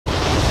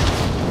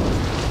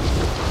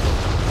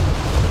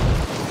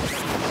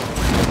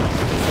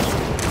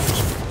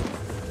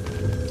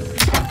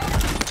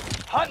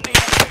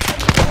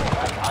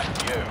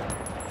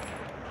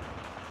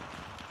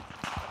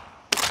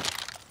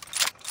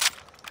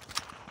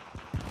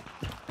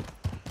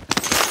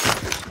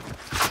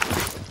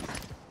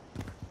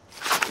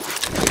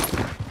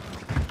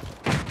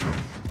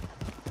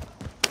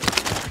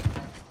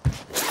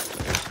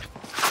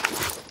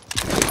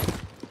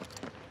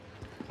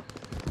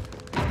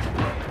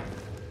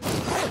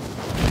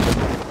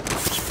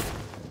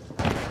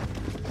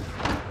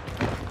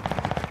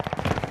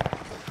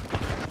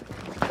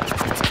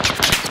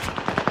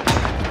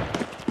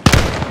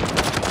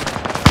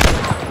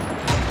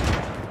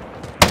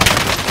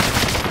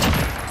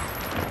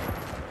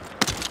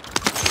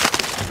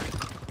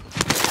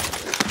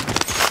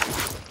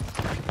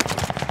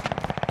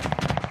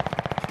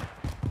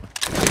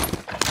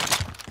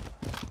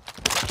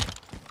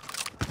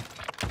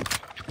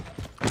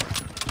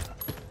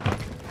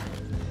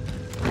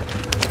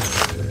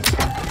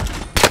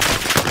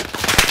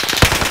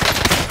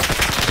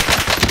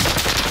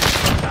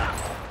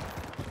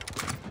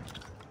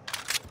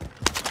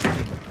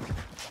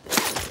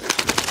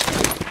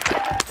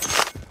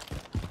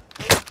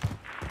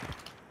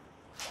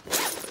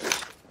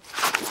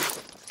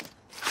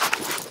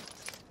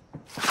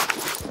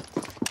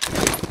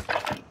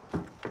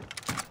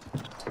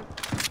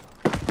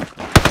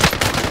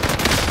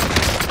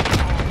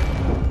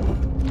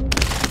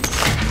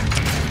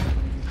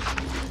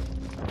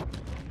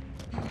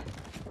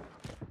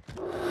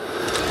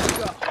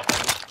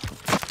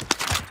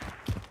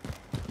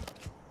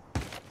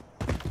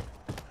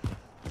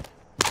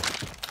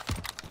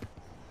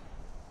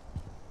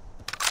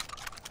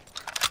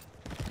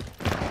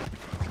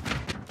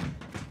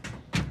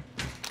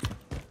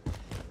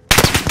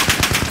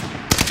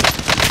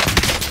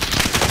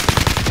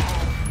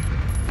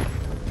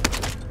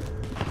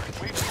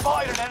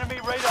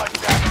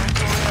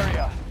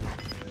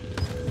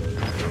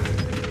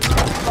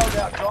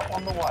Airdrop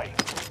on the way.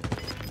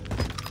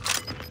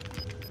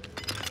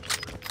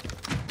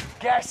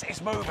 Gas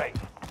is moving.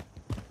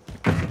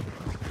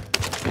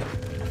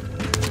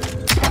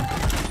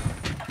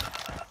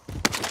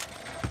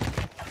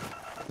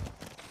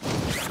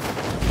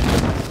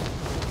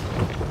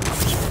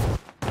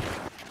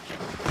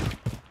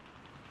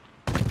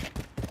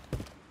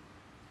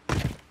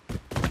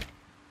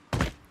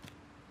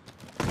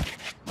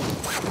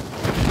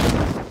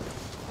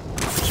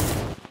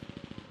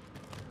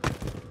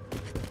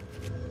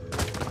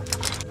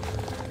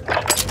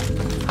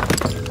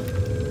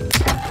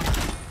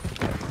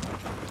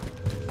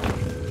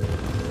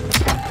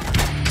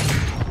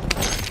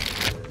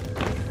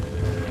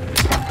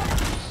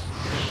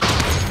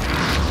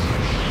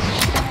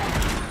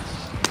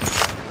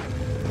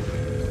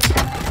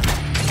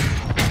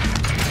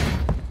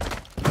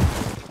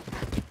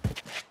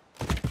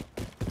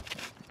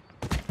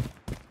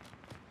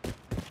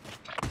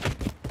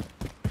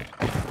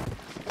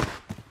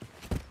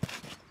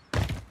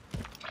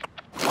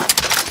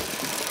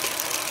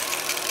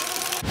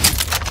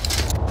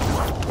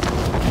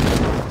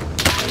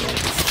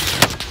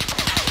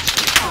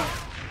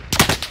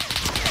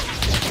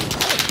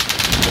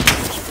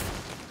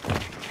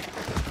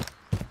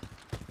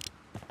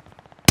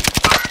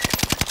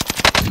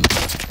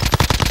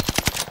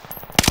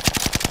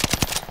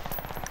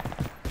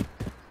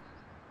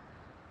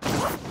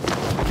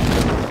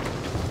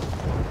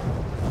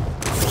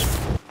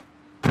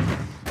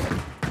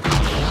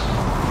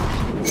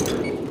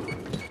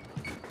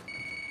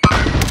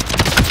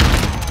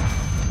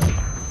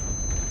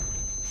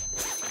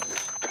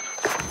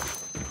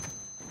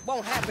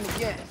 Won't happen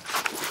again.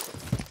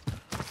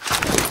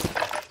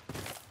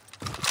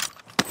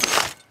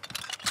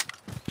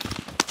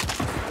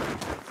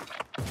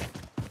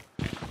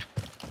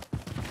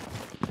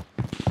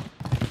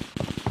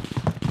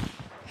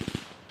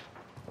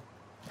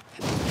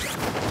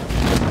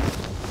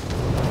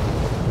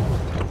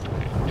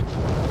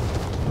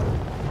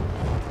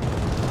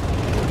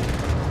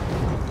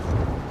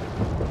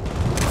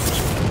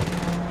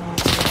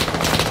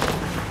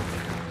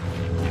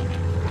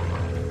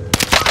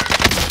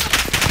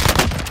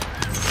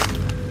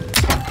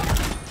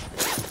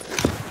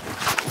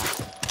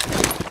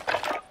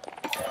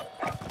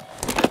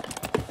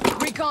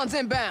 Recon's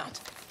inbound.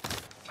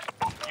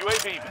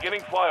 UAV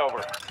beginning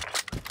flyover.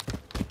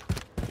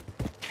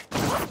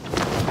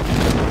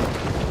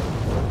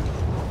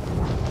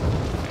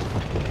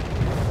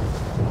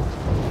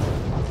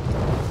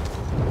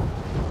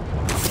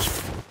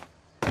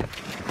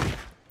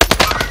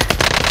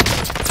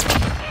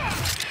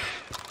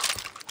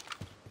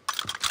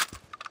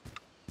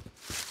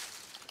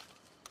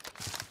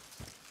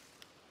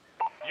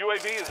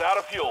 UAV is out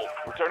of fuel.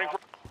 Returning for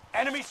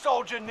enemy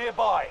soldier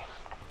nearby.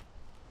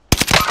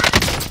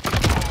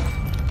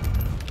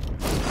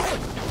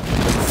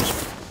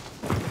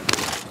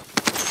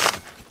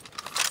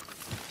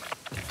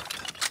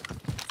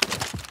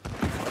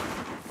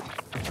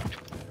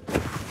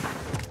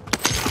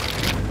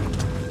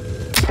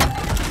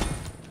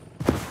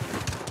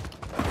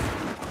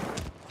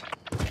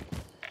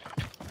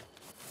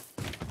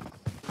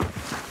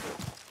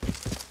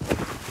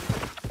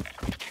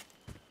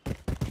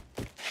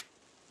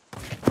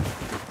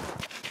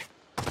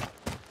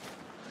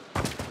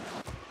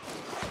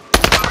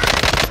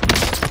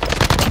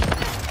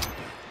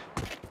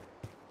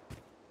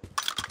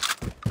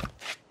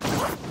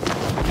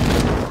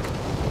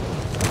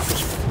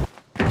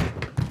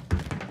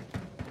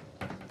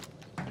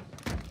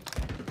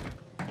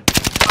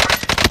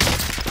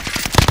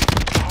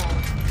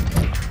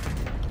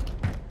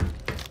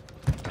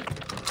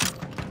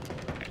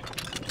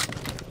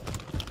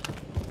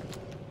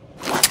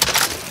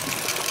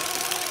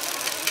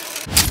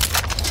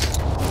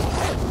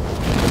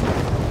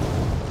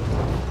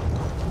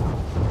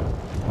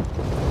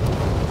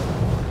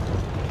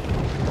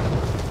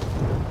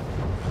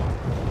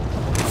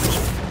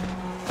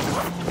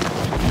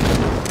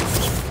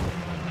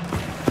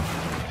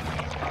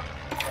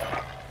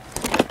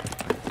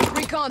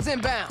 Recon's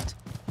inbound.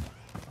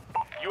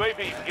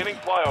 UAV beginning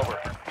flyover.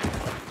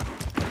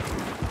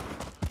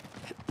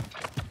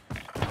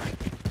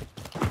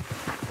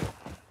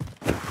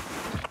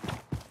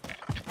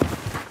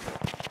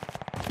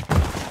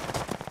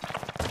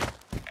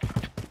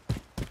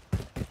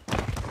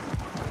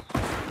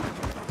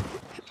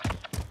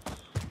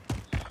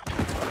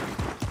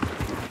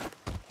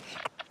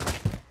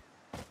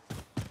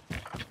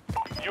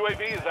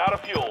 UAV is out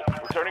of fuel.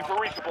 Returning for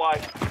resupply.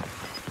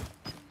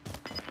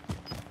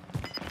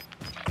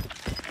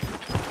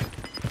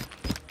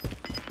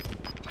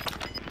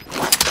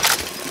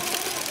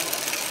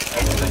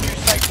 Into the new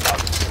safe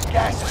zone.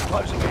 Gas is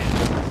closing in.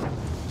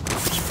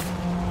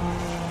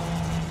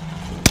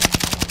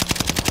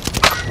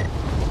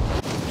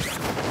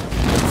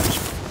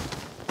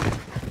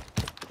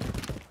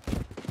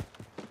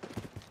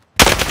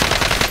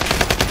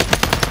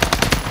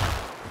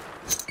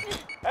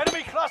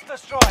 Enemy cluster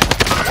strike.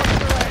 Watch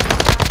your head.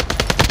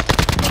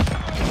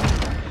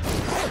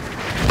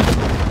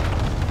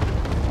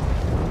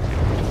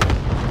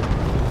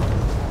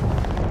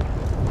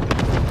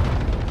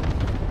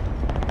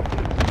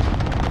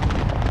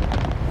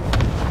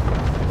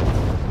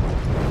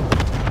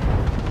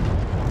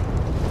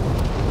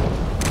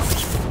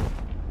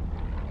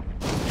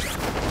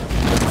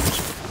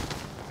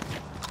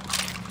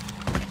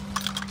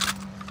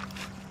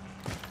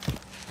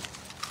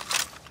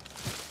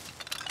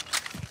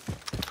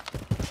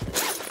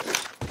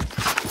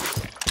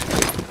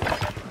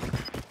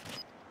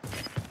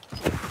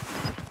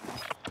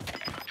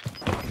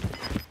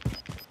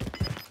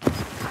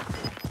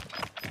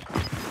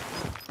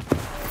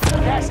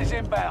 Gas is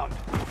inbound.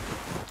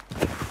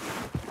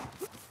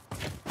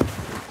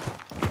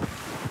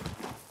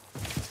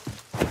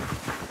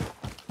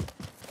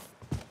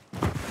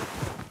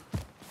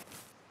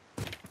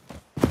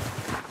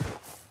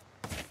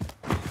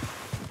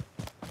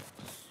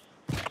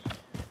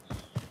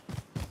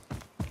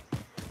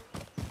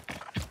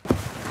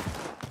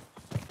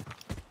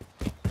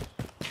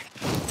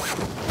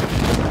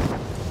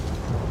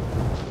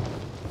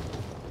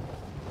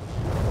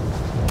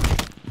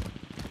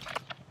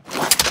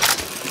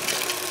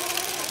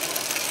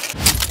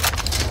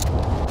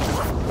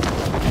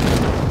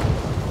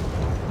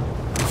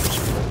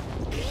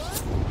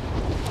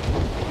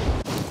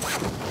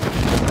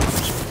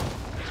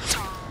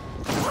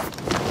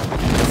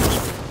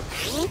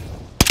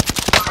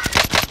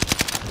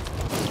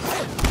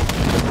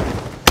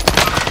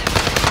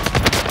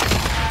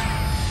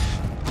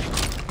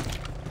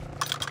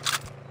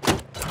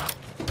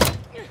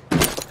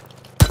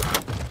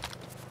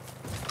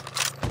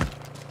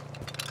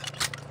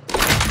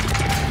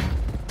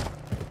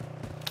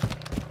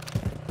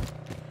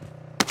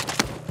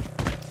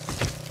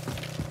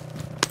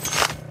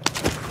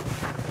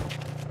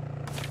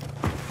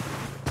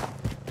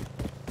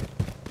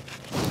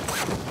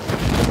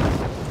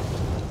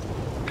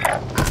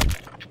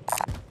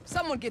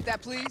 Someone get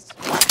that, please.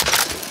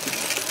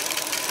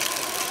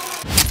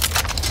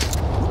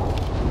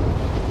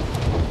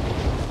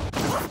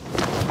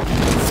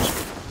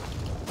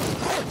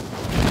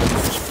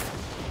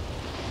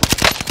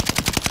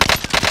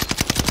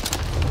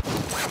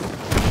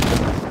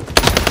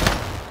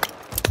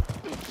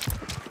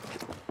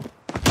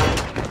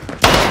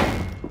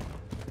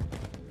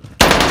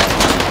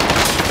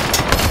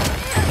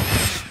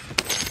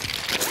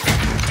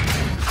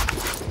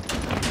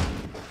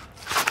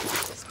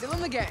 Still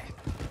in the game.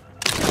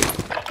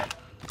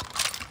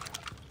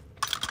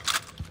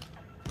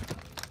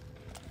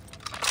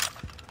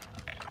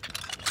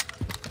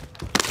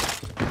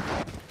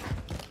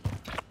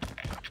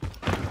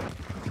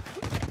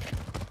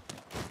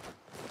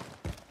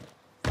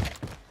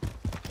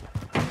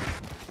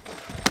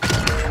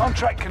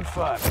 Contract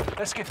confirmed.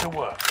 Let's get to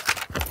work.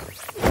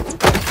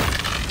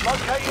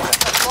 Located a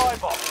supply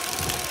box.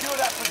 Secure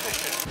that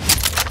position.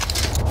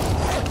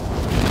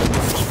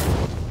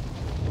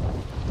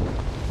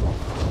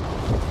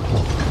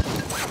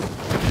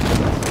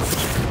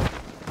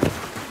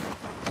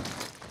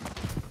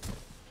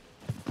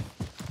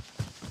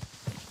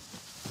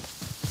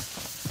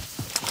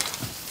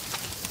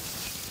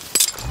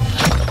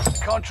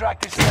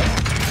 Contract is set.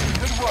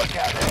 Good work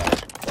out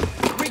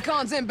there.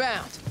 Recon's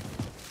inbound.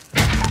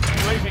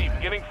 UAV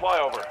beginning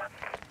flyover.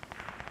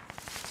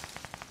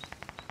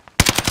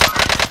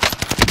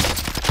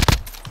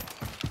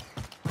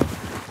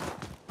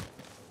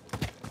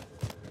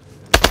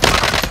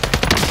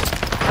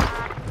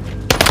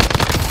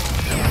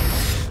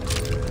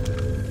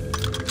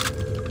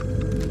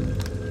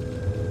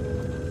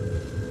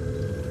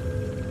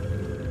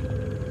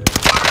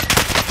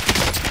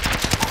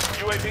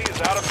 UAV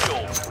is out of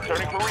fuel.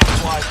 Returning for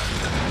resupply.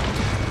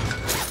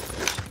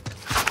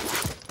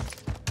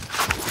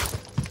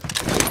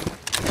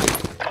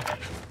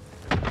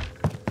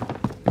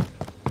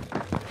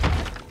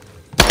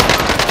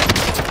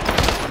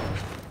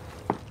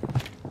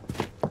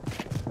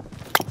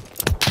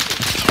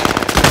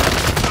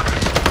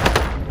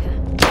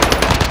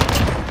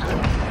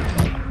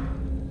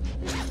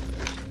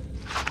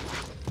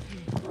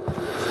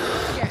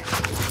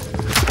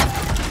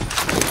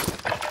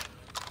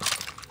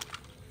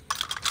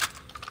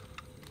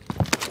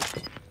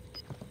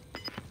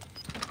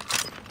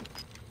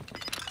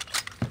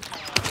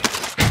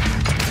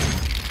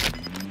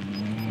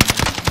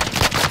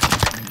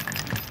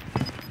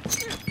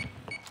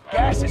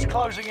 Gas is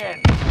closing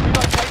in.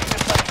 Relocating the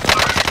safe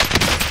zone.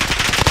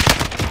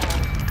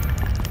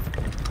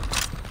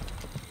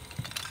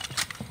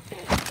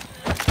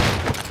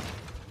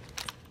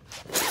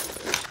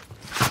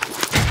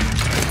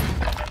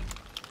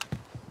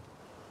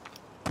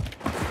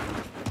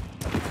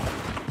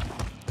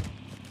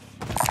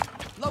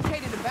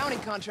 Located a bounty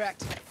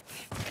contract.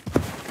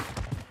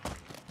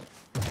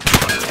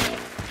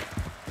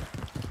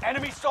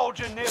 Enemy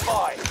soldier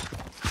nearby.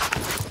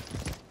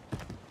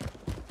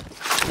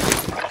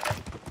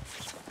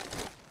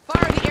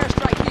 Fire the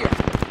airstrike here.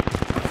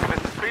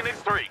 This is Phoenix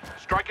 3.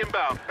 Strike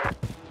inbound.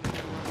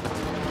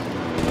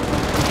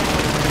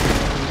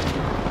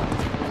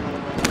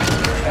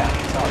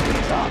 He's up,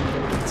 he's up.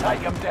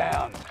 Take him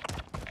down.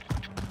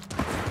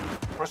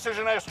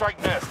 Precision airstrike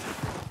missed.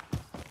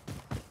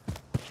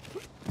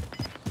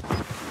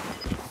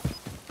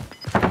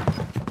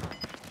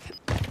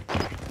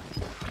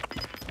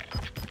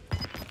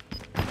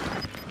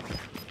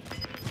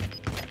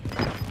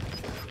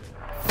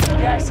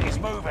 Gas is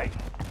moving.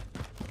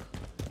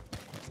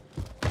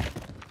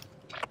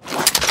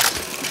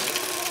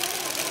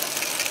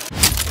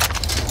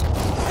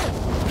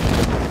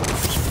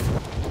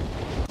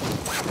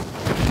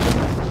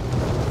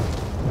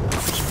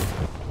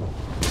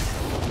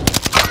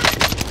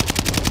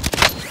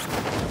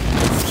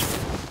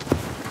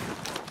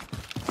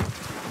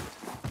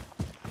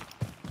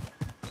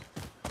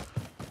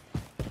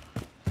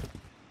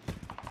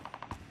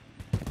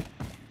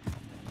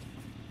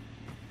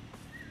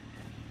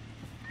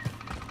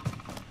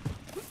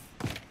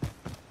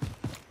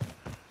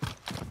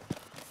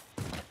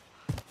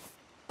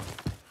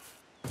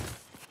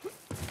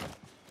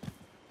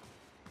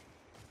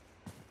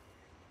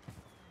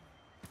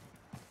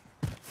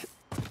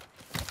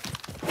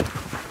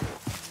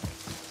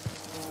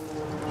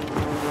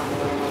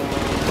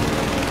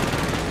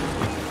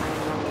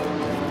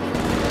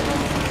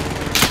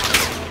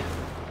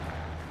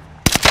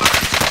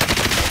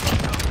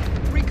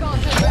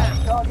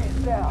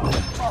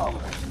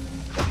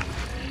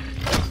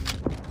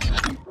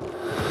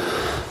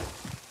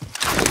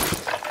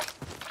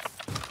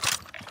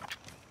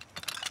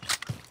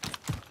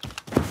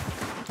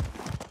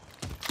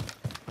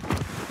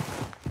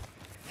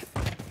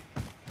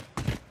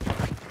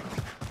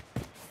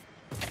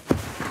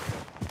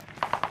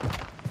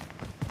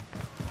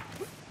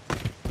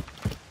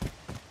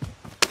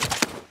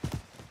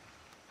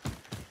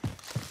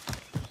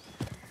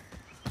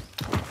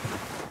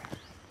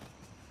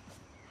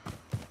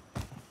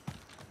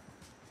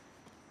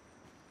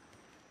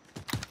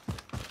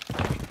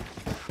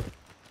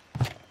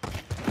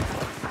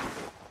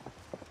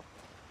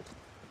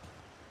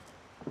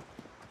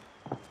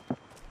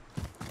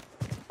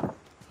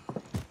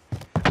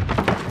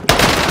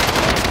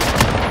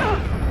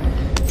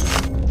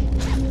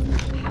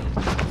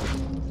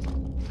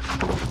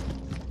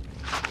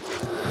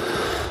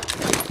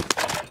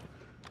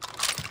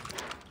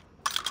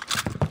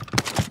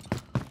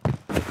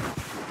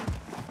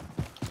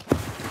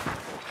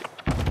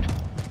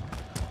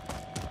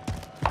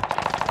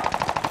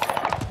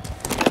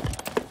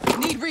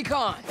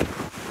 recon.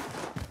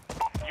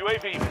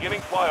 UAV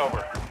beginning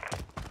flyover.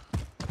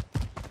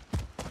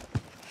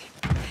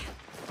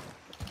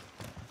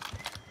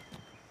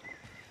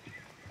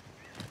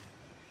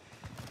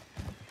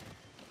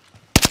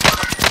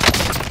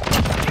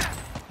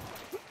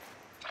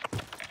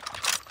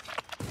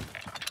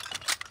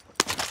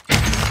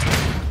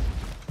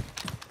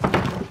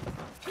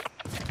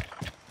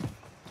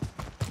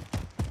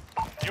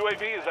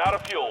 UAV is out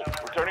of fuel.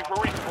 Returning for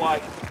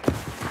resupply.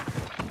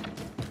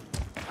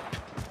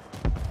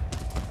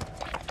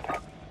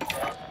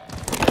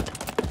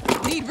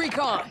 Need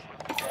recon.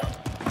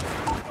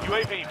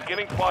 UAV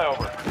beginning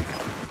flyover.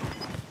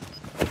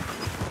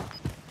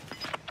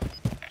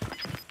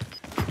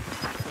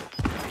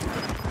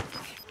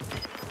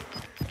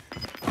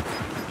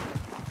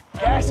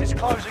 Gas is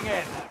closing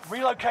in.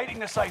 Relocating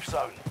the safe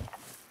zone.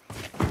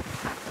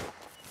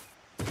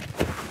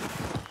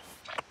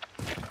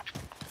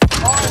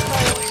 Fire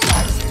sale is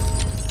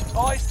active.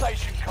 Buy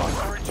station codes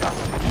are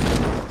adjusted.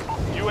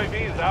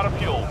 UAV is out of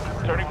fuel.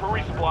 Returning for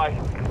resupply.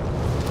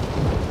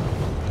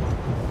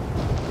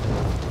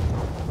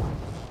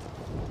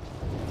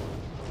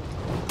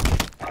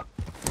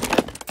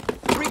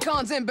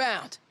 Recon's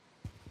inbound.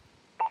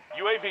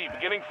 UAV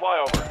beginning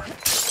flyover.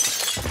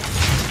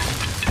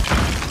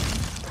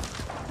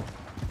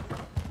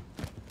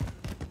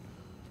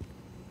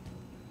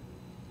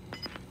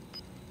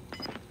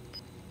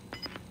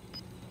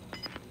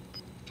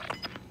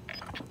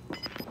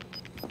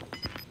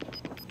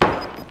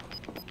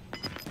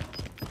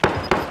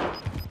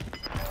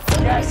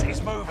 Gas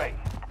is moving.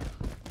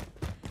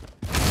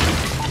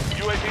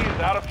 UAV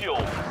is out of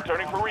fuel.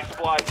 Returning for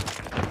resupply.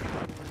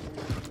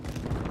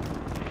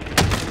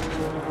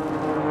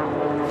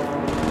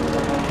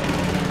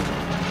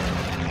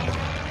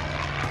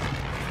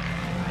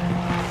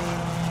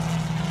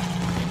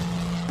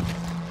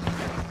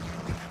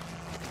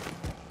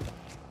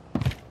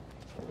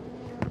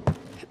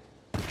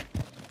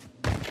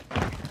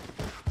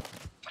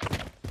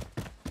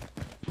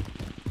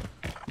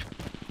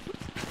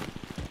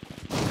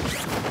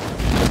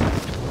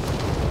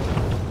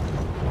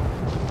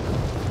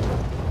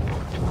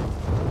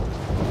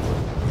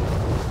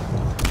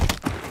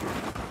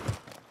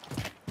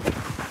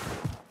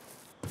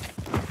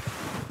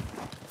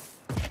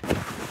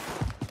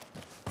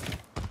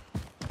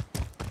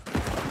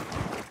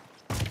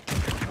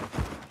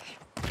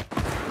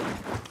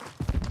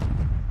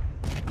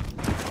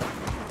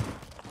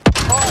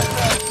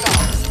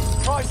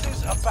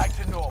 Prices are back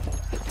to normal.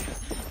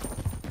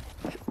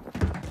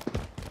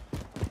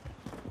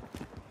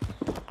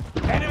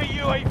 Enemy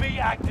UAV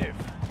active.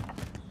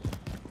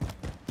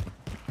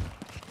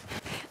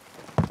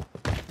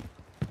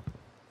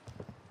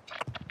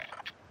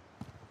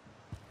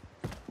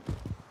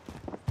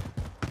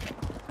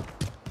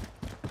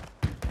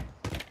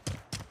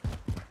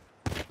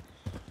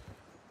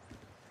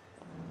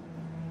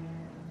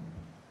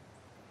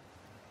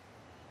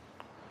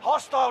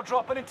 Hostile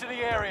dropping into the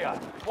area.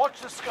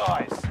 Watch the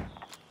skies.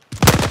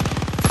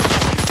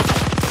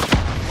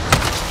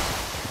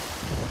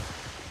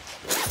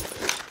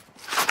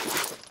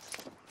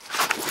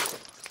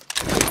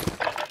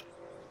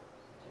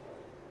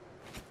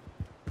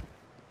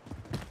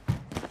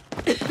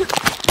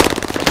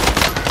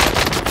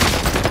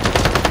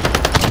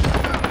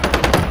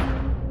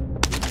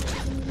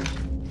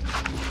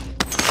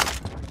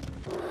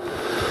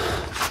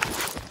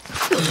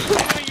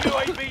 Enemy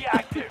UAV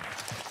active.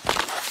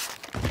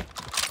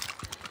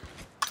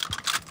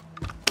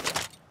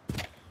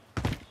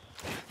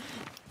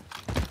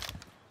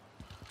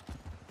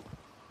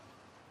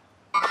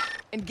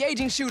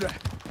 Engaging shooter.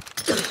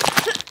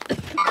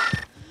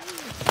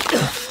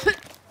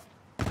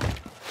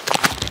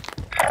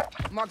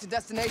 Marked a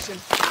destination.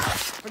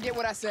 Forget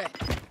what I said.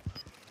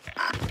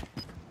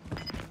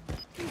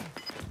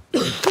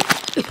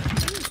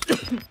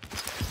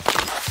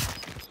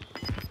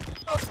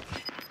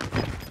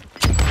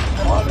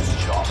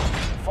 Pilot's shot.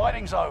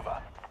 Fighting's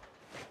over.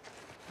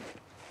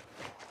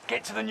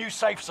 Get to the new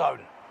safe zone.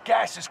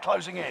 Gas is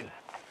closing in.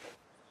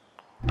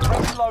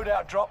 Friendly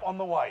loadout drop on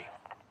the way.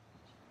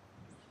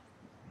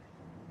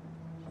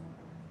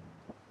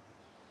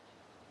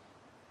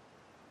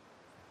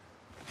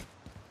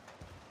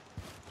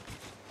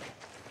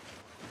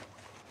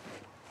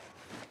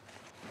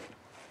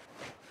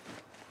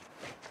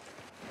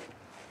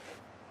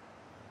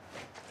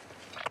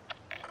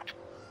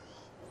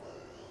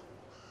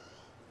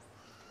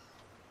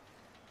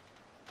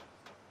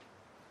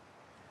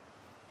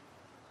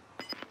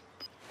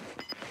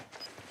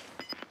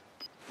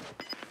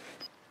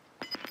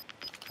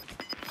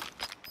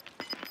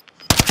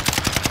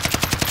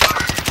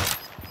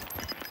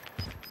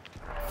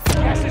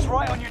 Gas is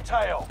right on your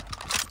tail.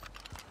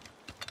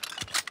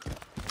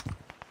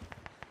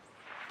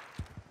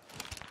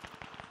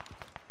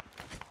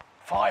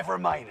 Five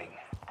remaining.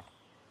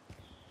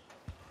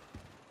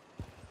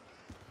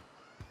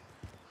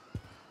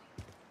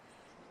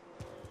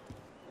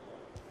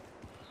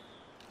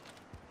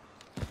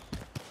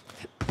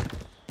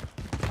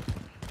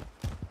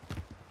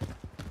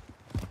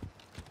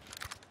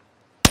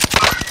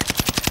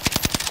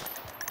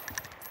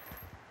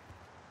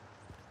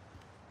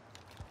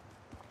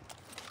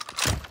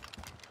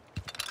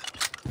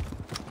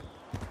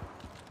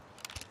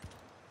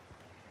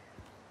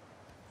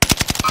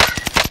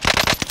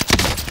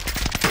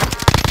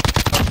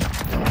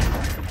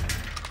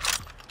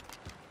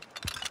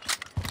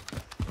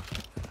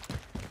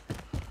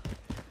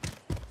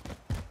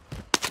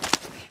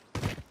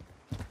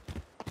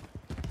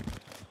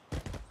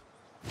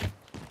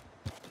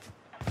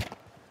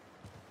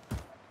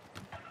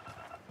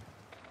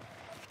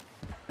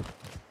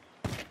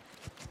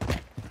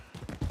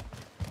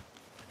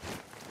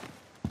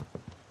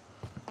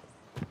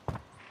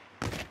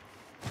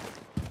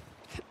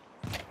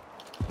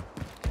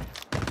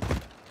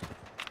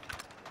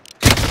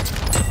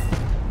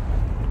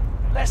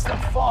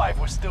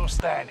 we're still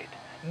standing.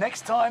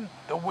 Next time,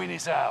 the win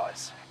is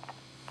ours.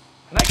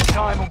 Next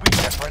time will be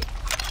different.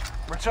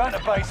 Return to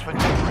base for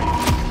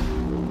debrief.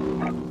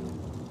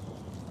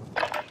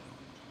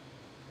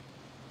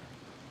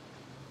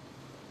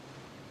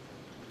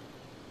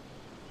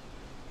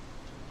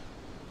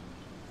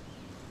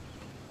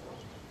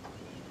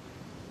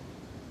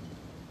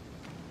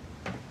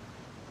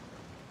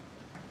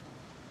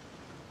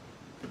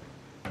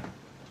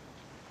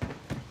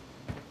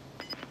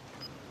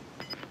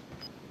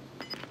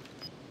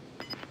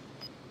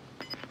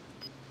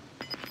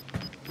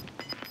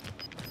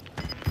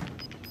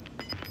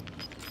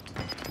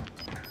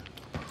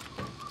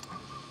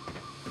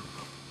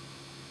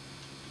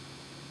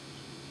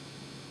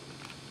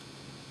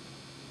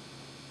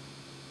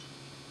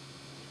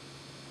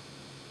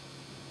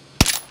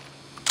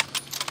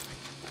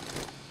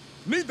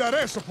 Need that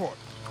air support.